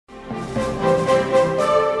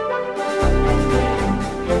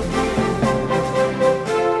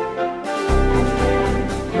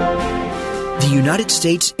United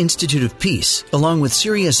States Institute of Peace, along with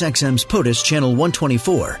SiriusXM's POTUS Channel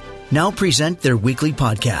 124, now present their weekly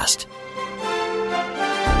podcast.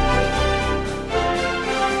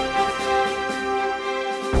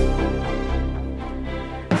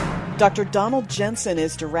 Dr. Donald Jensen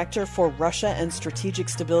is Director for Russia and Strategic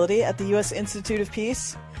Stability at the U.S. Institute of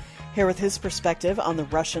Peace. Here with his perspective on the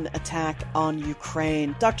Russian attack on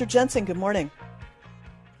Ukraine. Dr. Jensen, good morning.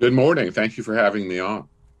 Good morning. Thank you for having me on.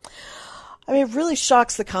 I mean, it really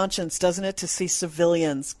shocks the conscience, doesn't it, to see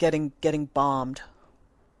civilians getting bombed?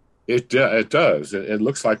 It does. It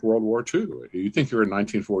looks like World War II. You think you're in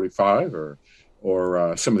 1945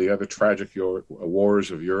 or some of the other tragic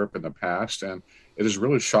wars of Europe in the past, and it has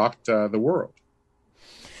really shocked the world.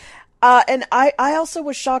 And I also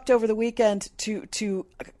was shocked over the weekend to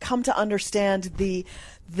come to understand the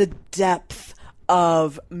depth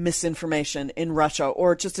of misinformation in Russia,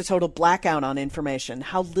 or just a total blackout on information.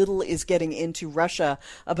 How little is getting into Russia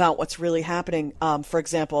about what's really happening. For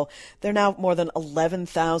example, there are now more than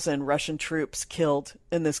 11,000 Russian troops killed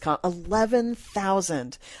in this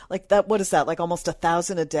 11,000. Like that, what is that? Like almost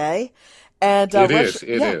 1,000 a day? And it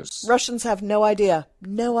is. Russians have no idea.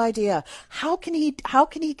 How can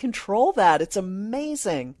he control that? It's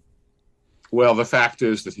amazing. Well, the fact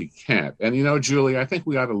is that he can't. And Julie, I think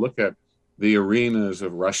we ought to look at the arenas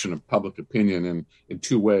of Russian public opinion in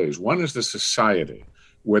two ways. One is the society,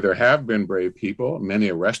 where there have been brave people, many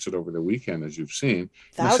arrested over the weekend, as you've seen.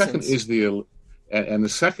 Thousands. The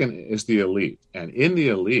second is the elite. And in the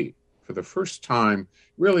elite, for the first time,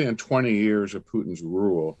 really in 20 years of Putin's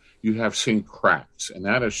rule, you have seen cracks, and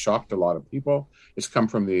that has shocked a lot of people. It's come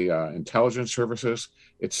from the intelligence services.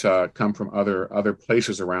 It's come from other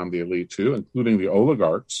places around the elite too, including the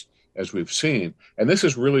oligarchs, as we've seen. And this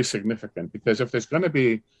is really significant because if there's going to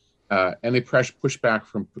be any pushback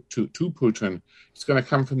to Putin, it's going to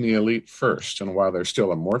come from the elite first. And while they're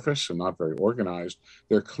still amorphous and not very organized,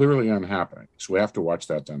 they're clearly unhappy. So we have to watch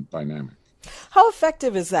that dynamic. How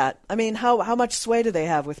effective is that? I mean, how much sway do they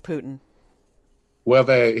have with Putin? Well,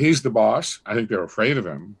 he's the boss. I think they're afraid of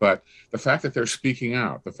him. But the fact that they're speaking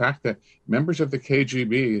out, the fact that members of the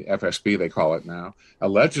KGB, FSB they call it now,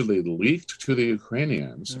 allegedly leaked to the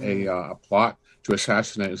Ukrainians a plot to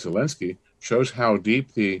assassinate Zelensky shows how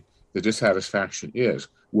deep the dissatisfaction is.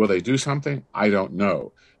 Will they do something? I don't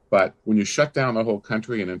know. But when you shut down the whole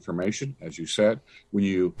country in information, as you said, when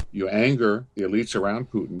you anger the elites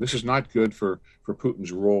around Putin, this is not good for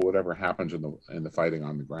Putin's rule, whatever happens in the fighting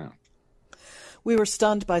on the ground. We were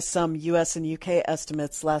stunned by some U.S. and U.K.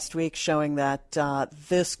 estimates last week showing that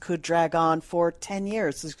this could drag on for 10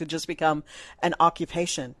 years. This could just become an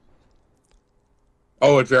occupation.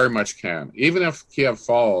 Oh, it very much can. Even if Kiev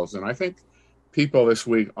falls, and I think people this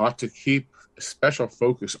week ought to keep a special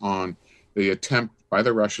focus on the attempt by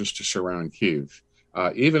the Russians to surround Kyiv.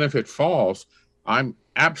 Even if it falls, I'm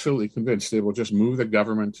absolutely convinced they will just move the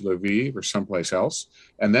government to Lviv or someplace else,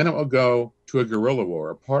 and then it will go to a guerrilla war,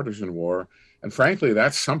 a partisan war. And frankly,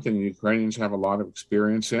 that's something the Ukrainians have a lot of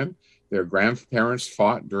experience in. Their grandparents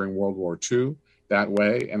fought during World War II that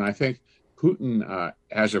way. And I think Putin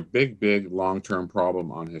has a big long-term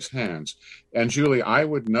problem on his hands. And Julie, I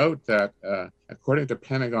would note that according to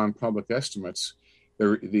Pentagon public estimates,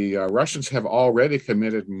 the Russians have already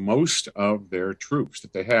committed most of their troops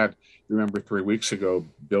that they had, remember, 3 weeks ago,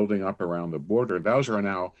 building up around the border. Those are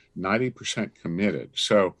now 90% committed.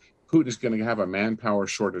 So Putin is going to have a manpower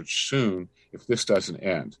shortage soon if this doesn't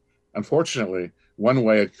end. Unfortunately, one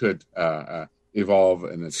way it could evolve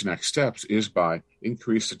in its next steps is by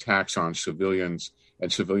increased attacks on civilians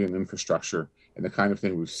and civilian infrastructure, and the kind of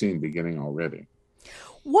thing we've seen beginning already.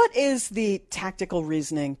 What is the tactical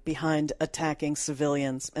reasoning behind attacking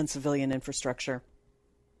civilians and civilian infrastructure?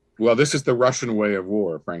 Well, this is the Russian way of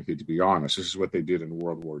war, frankly, to be honest. This is what they did in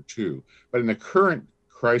World War II. But in the current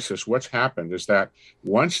crisis, what's happened is that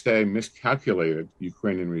once they miscalculated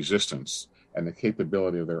Ukrainian resistance and the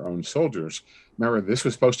capability of their own soldiers, remember, this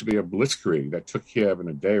was supposed to be a blitzkrieg that took Kiev in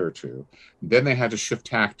a day or two. Then they had to shift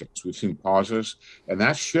tactics. We've seen pauses, and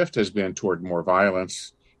that shift has been toward more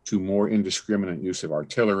violence, to more indiscriminate use of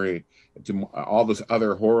artillery, to all those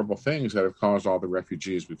other horrible things that have caused all the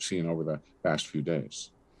refugees we've seen over the past few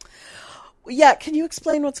days. Yeah, can you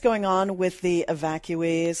explain what's going on with the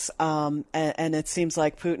evacuees? And it seems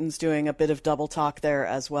like Putin's doing a bit of double talk there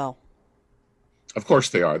as well. Of course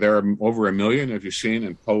they are. There are over 1 million, as you've seen,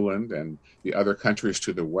 in Poland and the other countries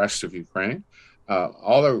to the west of Ukraine.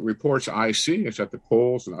 All the reports I see is that the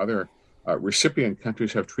Poles and other recipient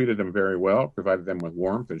countries have treated them very well, provided them with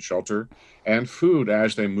warmth and shelter and food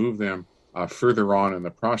as they move them further on in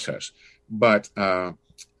the process. But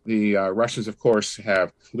the Russians, of course,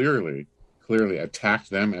 have clearly clearly attacked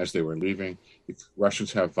them as they were leaving. The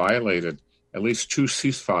Russians have violated at least 2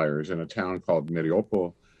 ceasefires in a town called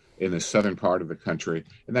Mariupol in the southern part of the country.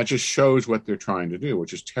 And that just shows what they're trying to do,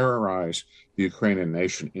 which is terrorize the Ukrainian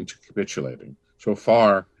nation into capitulating. So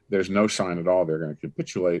far, there's no sign at all they're going to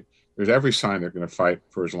capitulate. There's every sign they're going to fight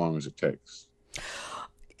for as long as it takes.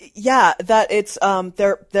 Yeah, that it's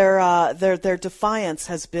their defiance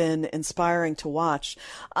has been inspiring to watch.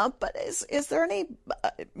 But is there any,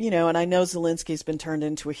 and I know Zelensky's been turned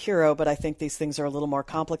into a hero, but I think these things are a little more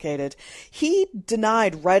complicated. He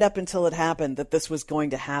denied right up until it happened that this was going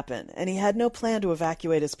to happen, and he had no plan to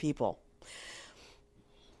evacuate his people.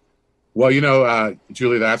 Well,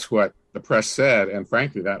 Julie, that's what the press said, and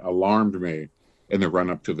frankly, that alarmed me in the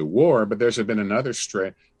run-up to the war. But there's been another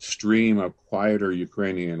stream of quieter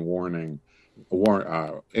Ukrainian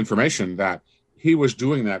information that he was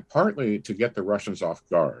doing that partly to get the Russians off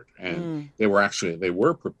guard. And they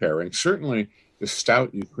were preparing. Certainly the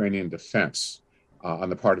stout Ukrainian defense on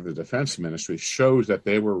the part of the defense ministry shows that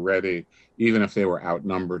they were ready, even if they were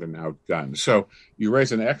outnumbered and outgunned. So you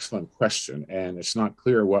raise an excellent question, and it's not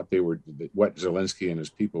clear what Zelensky and his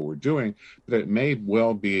people were doing, but it may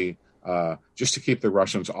well be just to keep the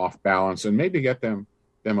Russians off balance and maybe get them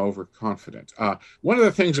overconfident. One of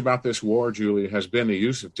the things about this war, Julie, has been the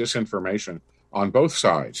use of disinformation on both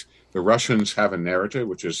sides. The Russians have a narrative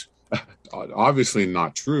which is obviously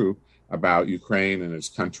not true about Ukraine and its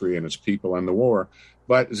country and its people and the war.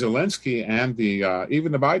 But Zelensky and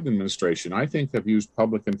even the Biden administration, I think, have used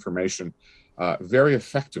public information very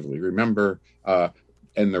effectively. Remember,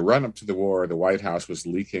 in the run-up to the war, the White House was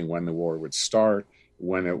leaking when the war would start,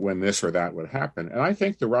 when this or that would happen. And I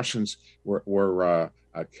think the Russians were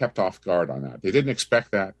kept off guard on that. They didn't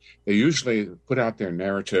expect that. They usually put out their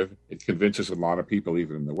narrative. It convinces a lot of people,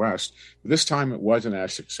 even in the West. But this time it wasn't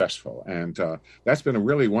as successful. And that's been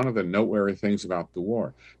really one of the noteworthy things about the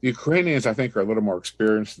war. The Ukrainians, I think, are a little more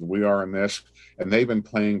experienced than we are in this. And they've been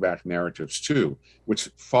playing back narratives, too, which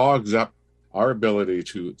fogs up our ability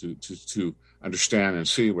to understand and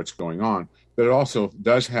see what's going on. But it also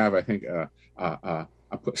does have, I think, a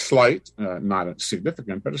slight, not a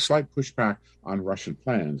significant, but a slight pushback on Russian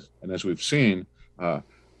plans. And as we've seen, the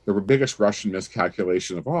biggest Russian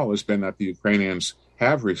miscalculation of all has been that the Ukrainians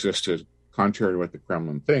have resisted, contrary to what the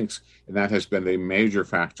Kremlin thinks, and that has been a major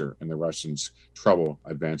factor in the Russians' trouble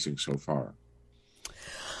advancing so far.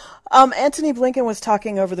 Antony Blinken was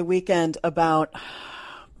talking over the weekend about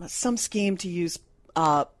some scheme to use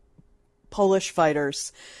Polish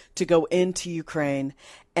fighters to go into Ukraine,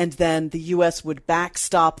 and then the U.S. would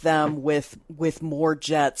backstop them with more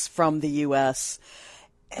jets from the U.S.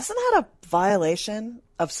 Isn't that a violation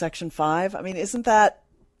of Section 5? I mean, isn't that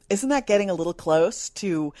getting a little close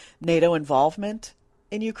to NATO involvement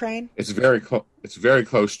in Ukraine? It's very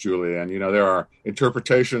close, Julie. And, there are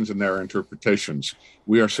interpretations and there are interpretations.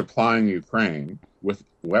 We are supplying Ukraine with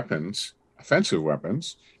weapons, offensive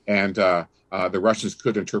weapons, and the Russians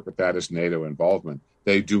could interpret that as NATO involvement.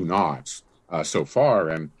 They do not so far.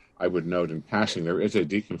 And I would note in passing, there is a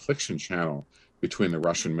deconfliction channel between the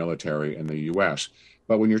Russian military and the U.S.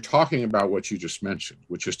 But when you're talking about what you just mentioned,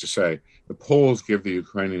 which is to say the Poles give the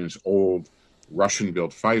Ukrainians old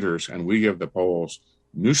Russian-built fighters and we give the Poles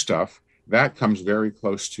new stuff, that comes very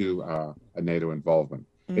close to a NATO involvement.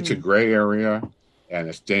 It's a gray area and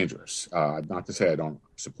it's dangerous. Not to say I don't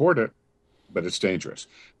support it, but it's dangerous.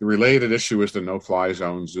 The related issue is the no-fly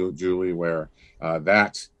zone, Julie, where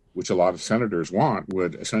that, which a lot of senators want,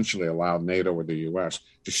 would essentially allow NATO or the U.S.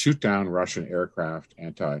 to shoot down Russian aircraft,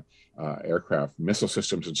 anti-aircraft missile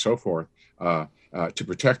systems and so forth to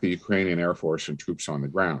protect the Ukrainian Air Force and troops on the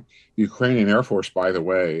ground. The Ukrainian Air Force, by the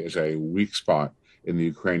way, is a weak spot in the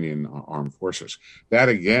Ukrainian armed forces. That,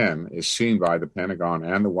 again, is seen by the Pentagon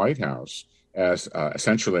and the White House as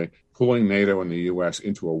essentially pulling NATO and the U.S.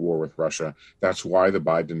 into a war with Russia. That's why the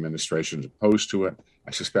Biden administration is opposed to it.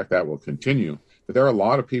 I suspect that will continue. But there are a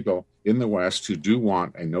lot of people in the West who do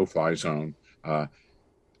want a no-fly zone, and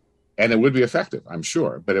it would be effective, I'm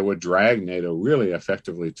sure, but it would drag NATO really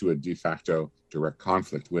effectively to a de facto direct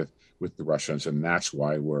conflict with the Russians, and that's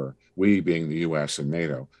why we, being the U.S. and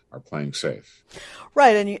NATO, are playing safe.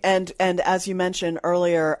 Right, and as you mentioned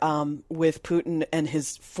earlier, with Putin and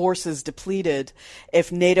his forces depleted,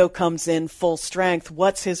 if NATO comes in full strength,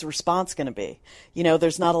 what's his response going to be?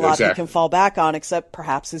 There's not a lot he can fall back on except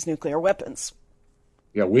perhaps his nuclear weapons.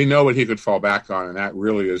 Yeah, we know what he could fall back on, and that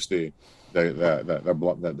really is the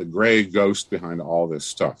gray ghost behind all this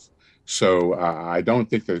stuff. So I don't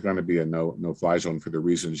think there's going to be a no-fly zone for the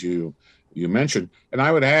reasons you mentioned. And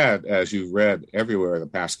I would add, as you've read everywhere the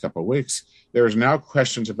past couple of weeks, there's now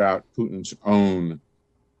questions about Putin's own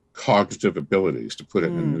cognitive abilities, to put it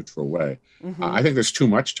in a neutral way. I think there's too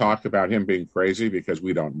much talk about him being crazy because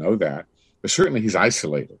we don't know that. But certainly he's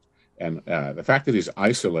isolated. And the fact that he's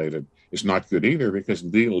isolated is not good either, because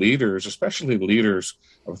the leaders, especially leaders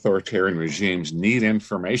of authoritarian regimes, need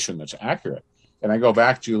information that's accurate. And I go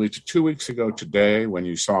back, Julie, to 2 weeks ago today when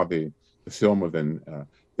you saw the film of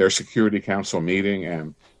their Security Council meeting,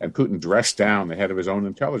 and Putin dressed down the head of his own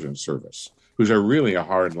intelligence service, who's really a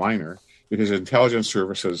hardliner, because his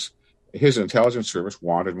intelligence service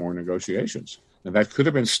wanted more negotiations. And that could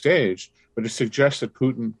have been staged, but it suggests that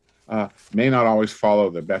Putin may not always follow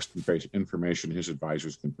the best information his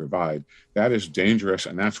advisors can provide. That is dangerous,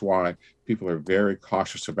 and that's why people are very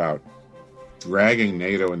cautious about dragging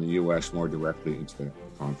NATO and the U.S. more directly into the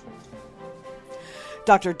conflict.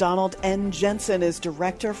 Dr. Donald N. Jensen is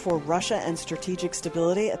Director for Russia and Strategic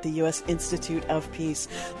Stability at the U.S. Institute of Peace.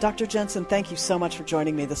 Dr. Jensen, thank you so much for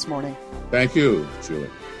joining me this morning. Thank you, Julie.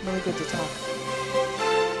 Really good to talk.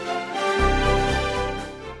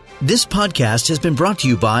 This podcast has been brought to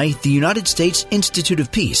you by the United States Institute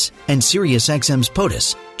of Peace and SiriusXM's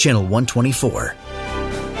POTUS, Channel 124.